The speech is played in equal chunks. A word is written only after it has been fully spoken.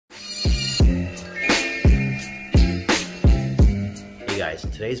guys,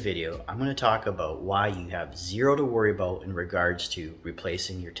 in today's video, I'm going to talk about why you have zero to worry about in regards to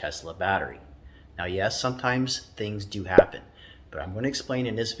replacing your Tesla battery. Now yes, sometimes things do happen, but I'm going to explain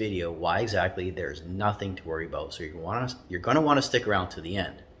in this video why exactly there's nothing to worry about. So you're going to want to stick around to the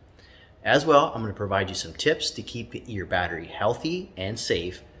end. As well, I'm going to provide you some tips to keep your battery healthy and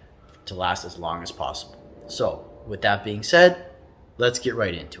safe to last as long as possible. So with that being said, let's get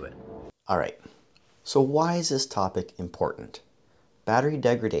right into it. All right, so why is this topic important? Battery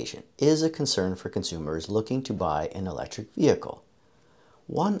degradation is a concern for consumers looking to buy an electric vehicle.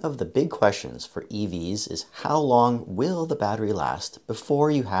 One of the big questions for EVs is how long will the battery last before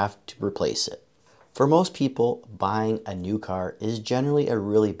you have to replace it? For most people, buying a new car is generally a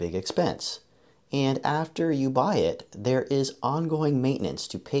really big expense. And after you buy it, there is ongoing maintenance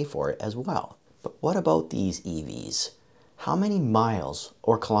to pay for it as well. But what about these EVs? How many miles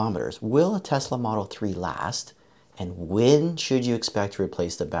or kilometers will a Tesla Model 3 last? And when should you expect to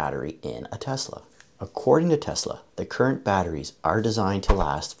replace the battery in a Tesla? According to Tesla, the current batteries are designed to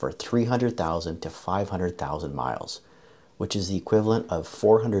last for 300,000 to 500,000 miles, which is the equivalent of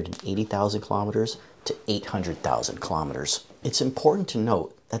 480,000 kilometers to 800,000 kilometers. It's important to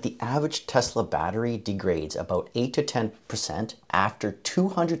note that the average Tesla battery degrades about 8 to 10% after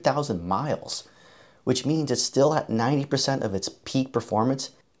 200,000 miles, which means it's still at 90% of its peak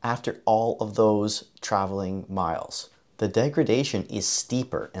performance after all of those traveling miles. The degradation is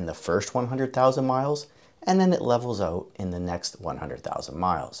steeper in the first 100,000 miles, and then it levels out in the next 100,000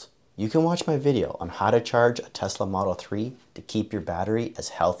 miles. You can watch my video on how to charge a Tesla Model 3 to keep your battery as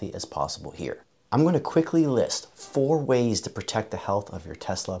healthy as possible here. I'm going to quickly list 4 ways to protect the health of your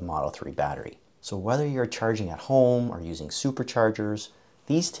Tesla Model 3 battery. So whether you're charging at home or using superchargers,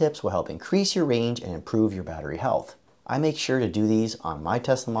 these tips will help increase your range and improve your battery health. I make sure to do these on my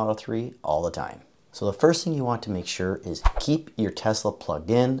Tesla Model 3 all the time. So the first thing you want to make sure is keep your Tesla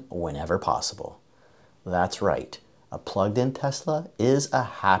plugged in whenever possible. That's right, a plugged-in Tesla is a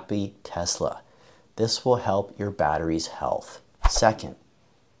happy Tesla. This will help your battery's health. Second,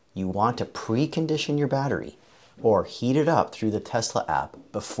 you want to precondition your battery or heat it up through the Tesla app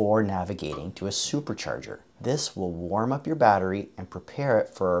before navigating to a supercharger. This will warm up your battery and prepare it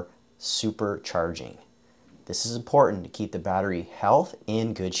for supercharging. This is important to keep the battery health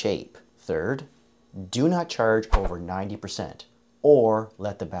in good shape. Third, do not charge over 90% or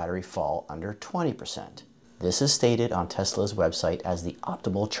let the battery fall under 20%. This is stated on Tesla's website as the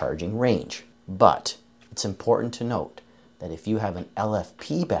optimal charging range. But it's important to note that if you have an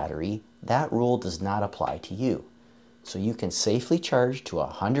LFP battery, that rule does not apply to you. So you can safely charge to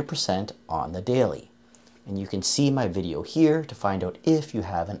 100% on the daily. And you can see my video here to find out if you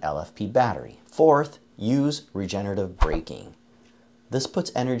have an LFP battery. Fourth, use regenerative braking. This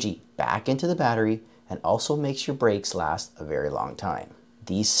puts energy back into the battery and also makes your brakes last a very long time.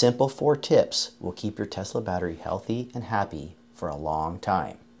 These simple 4 tips will keep your Tesla battery healthy and happy for a long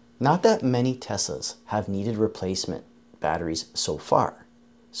time. Not that many Teslas have needed replacement batteries so far,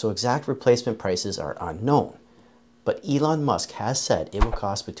 so exact replacement prices are unknown. But Elon Musk has said it will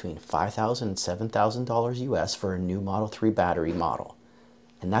cost between $5,000 and $7,000 US for a new Model 3 battery model.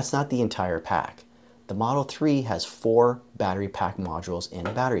 And that's not the entire pack. The Model 3 has 4 battery pack modules in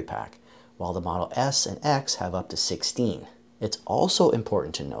a battery pack, while the Model S and X have up to 16. It's also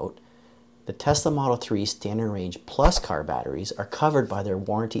important to note the Tesla Model 3 Standard Range Plus car batteries are covered by their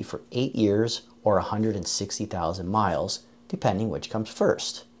warranty for 8 years or 160,000 miles, depending which comes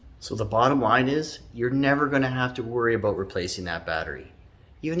first. So the bottom line is, you're never going to have to worry about replacing that battery.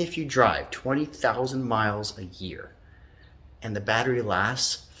 Even if you drive 20,000 miles a year and the battery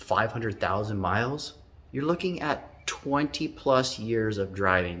lasts 500,000 miles, you're looking at 20 plus years of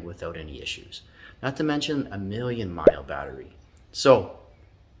driving without any issues. Not to mention a 1,000,000-mile battery. So,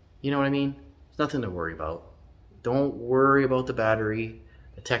 you know what I mean? It's nothing to worry about. Don't worry about the battery.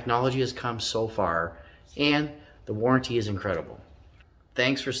 The technology has come so far and the warranty is incredible.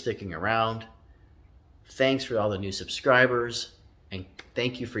 Thanks for sticking around. Thanks for all the new subscribers. And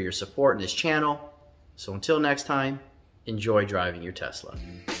thank you for your support in this channel. So until next time, enjoy driving your Tesla.